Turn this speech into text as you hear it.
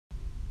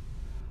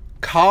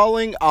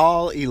calling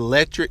all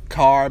electric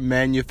car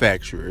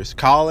manufacturers.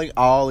 Guys,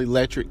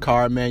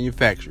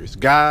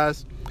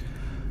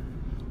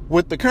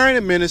 with the current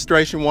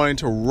administration wanting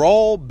to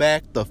roll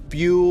back the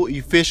fuel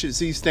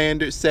efficiency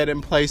standards set in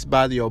place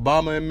by the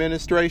Obama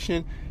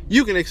administration,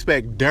 you can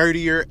expect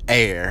dirtier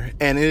air,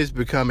 and it is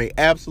becoming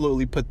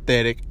absolutely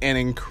pathetic and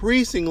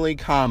increasingly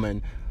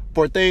common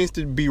for things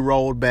to be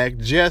rolled back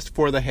just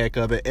for the heck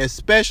of it,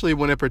 especially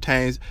when it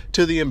pertains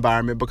to the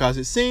environment, because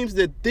it seems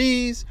that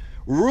these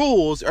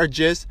rules are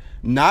just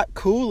not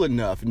cool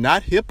enough,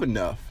 not hip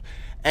enough.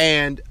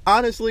 And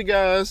honestly,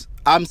 guys,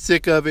 I'm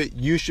sick of it.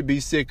 You should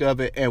be sick of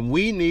it. And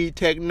we need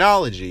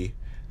technology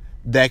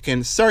that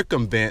can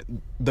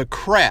circumvent the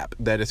crap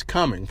that is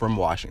coming from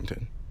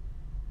Washington.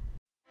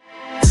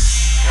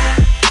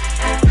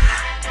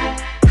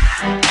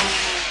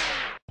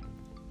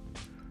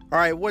 All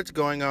right, what's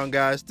going on,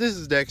 guys? This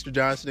is Dexter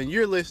Johnson, and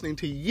you're listening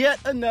to yet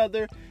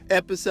another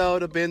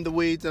episode of In the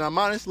Weeds. And I'm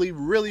honestly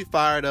really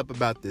fired up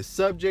about this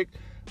subject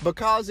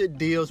because it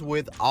deals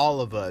with all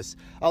of us.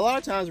 A lot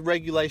of times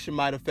regulation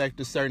might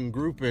affect a certain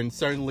group and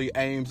certainly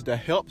aims to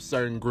help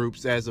certain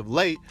groups as of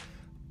late.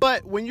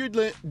 But when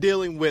you're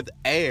dealing with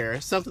air,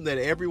 something that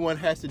everyone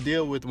has to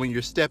deal with when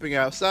you're stepping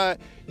outside,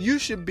 you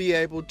should be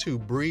able to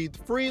breathe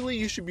freely.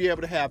 You should be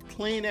able to have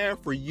clean air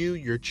for you,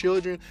 your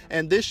children,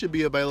 and this should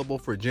be available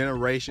for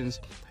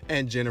generations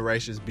and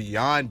generations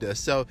beyond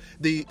us. So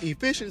the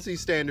efficiency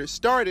standard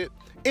started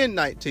in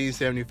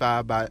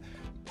 1975 by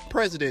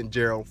President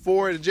Gerald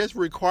Ford, just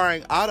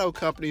requiring auto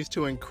companies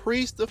to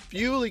increase the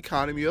fuel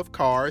economy of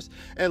cars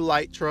and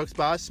light trucks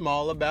by a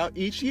small amount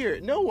each year.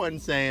 No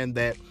one's saying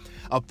that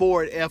a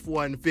Ford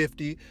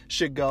F-150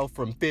 should go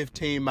from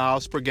 15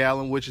 miles per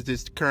gallon, which is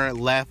its current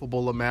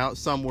laughable amount,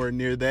 somewhere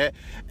near that,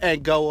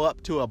 and go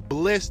up to a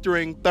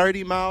blistering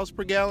 30 miles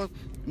per gallon.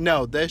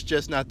 No, that's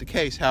just not the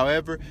case.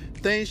 However,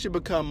 things should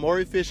become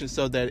more efficient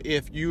so that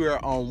if you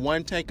are on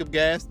one tank of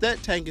gas,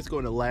 that tank is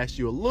going to last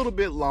you a little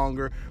bit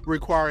longer,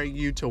 requiring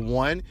you to,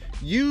 one,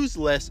 use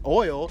less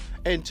oil,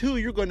 and two,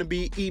 you're going to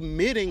be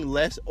emitting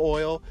less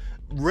oil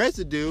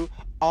residue,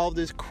 all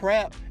this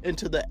crap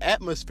into the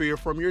atmosphere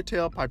from your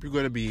tailpipe. You're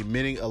going to be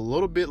emitting a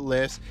little bit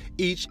less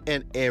each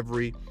and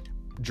every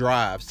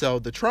drive. So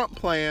the Trump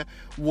plan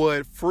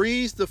would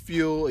freeze the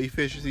fuel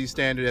efficiency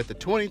standard at the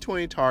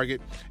 2020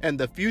 target, and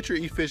the future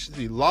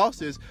efficiency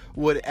losses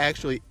would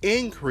actually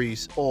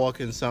increase oil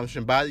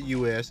consumption by the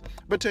U.S.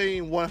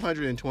 between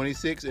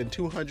 126 and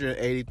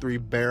 283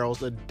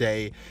 barrels a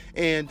day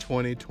in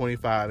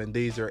 2025. And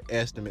these are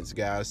estimates,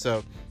 guys.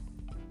 So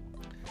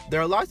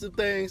there are lots of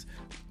things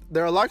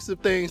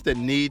that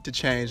need to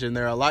change, and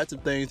there are lots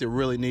of things that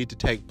really need to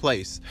take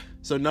place.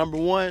 So number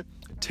one,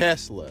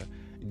 Tesla.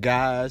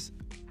 Guys,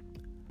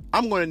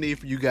 I'm going to need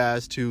for you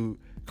guys to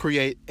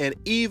create an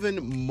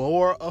even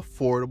more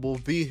affordable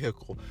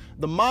vehicle.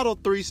 The Model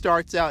 3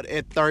 starts out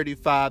at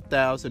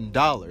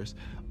 $35,000.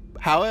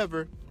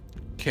 However,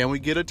 can we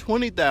get a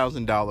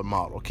 $20,000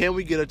 model? Can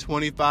we get a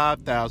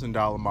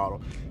 $25,000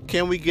 model?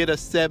 Can we get a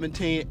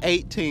 $17,000,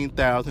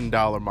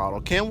 $18,000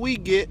 model? Can we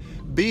get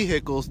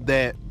vehicles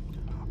that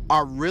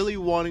are really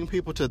wanting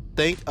people to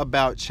think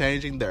about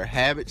changing their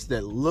habits,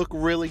 that look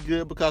really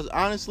good? Because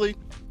honestly,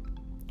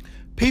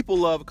 people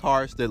love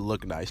cars that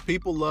look nice.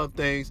 People love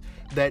things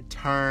that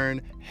turn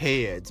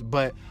heads.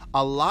 But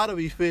a lot of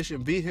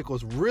efficient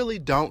vehicles really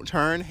don't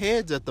turn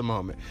heads at the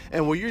moment.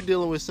 And when you're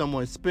dealing with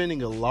someone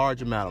spending a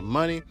large amount of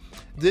money,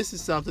 this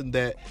is something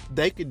that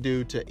they could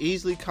do to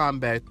easily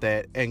combat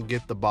that and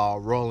get the ball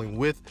rolling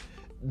with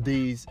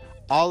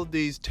all of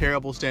these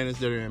terrible standards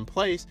that are in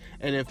place.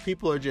 And if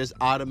people are just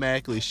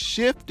automatically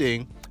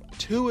shifting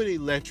to an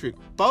electric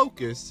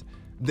focus,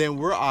 then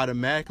we're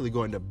automatically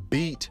going to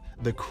beat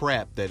the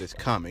crap that is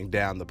coming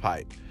down the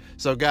pipe.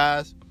 So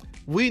guys,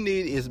 we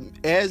need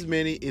as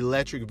many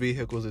electric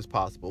vehicles as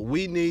possible.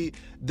 We need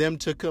them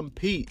to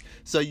compete.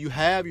 So you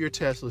have your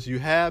Teslas, you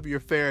have your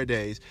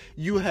Faradays,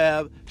 you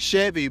have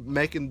Chevy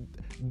making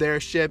their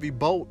Chevy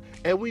Bolt,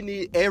 and we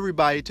need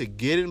everybody to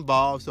get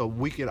involved so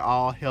we can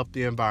all help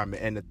the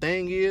environment. And the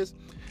thing is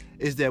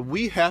that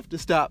we have to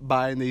stop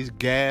buying these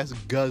gas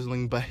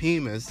guzzling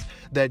behemoths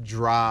that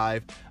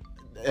drive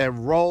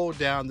and roll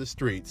down the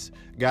streets.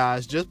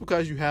 Guys, just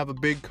because you have a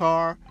big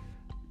car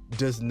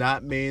does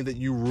not mean that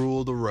you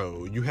rule the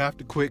road. You have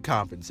to quit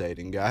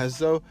compensating, guys.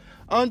 So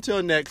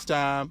until next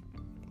time,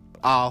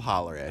 I'll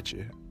holler at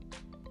you.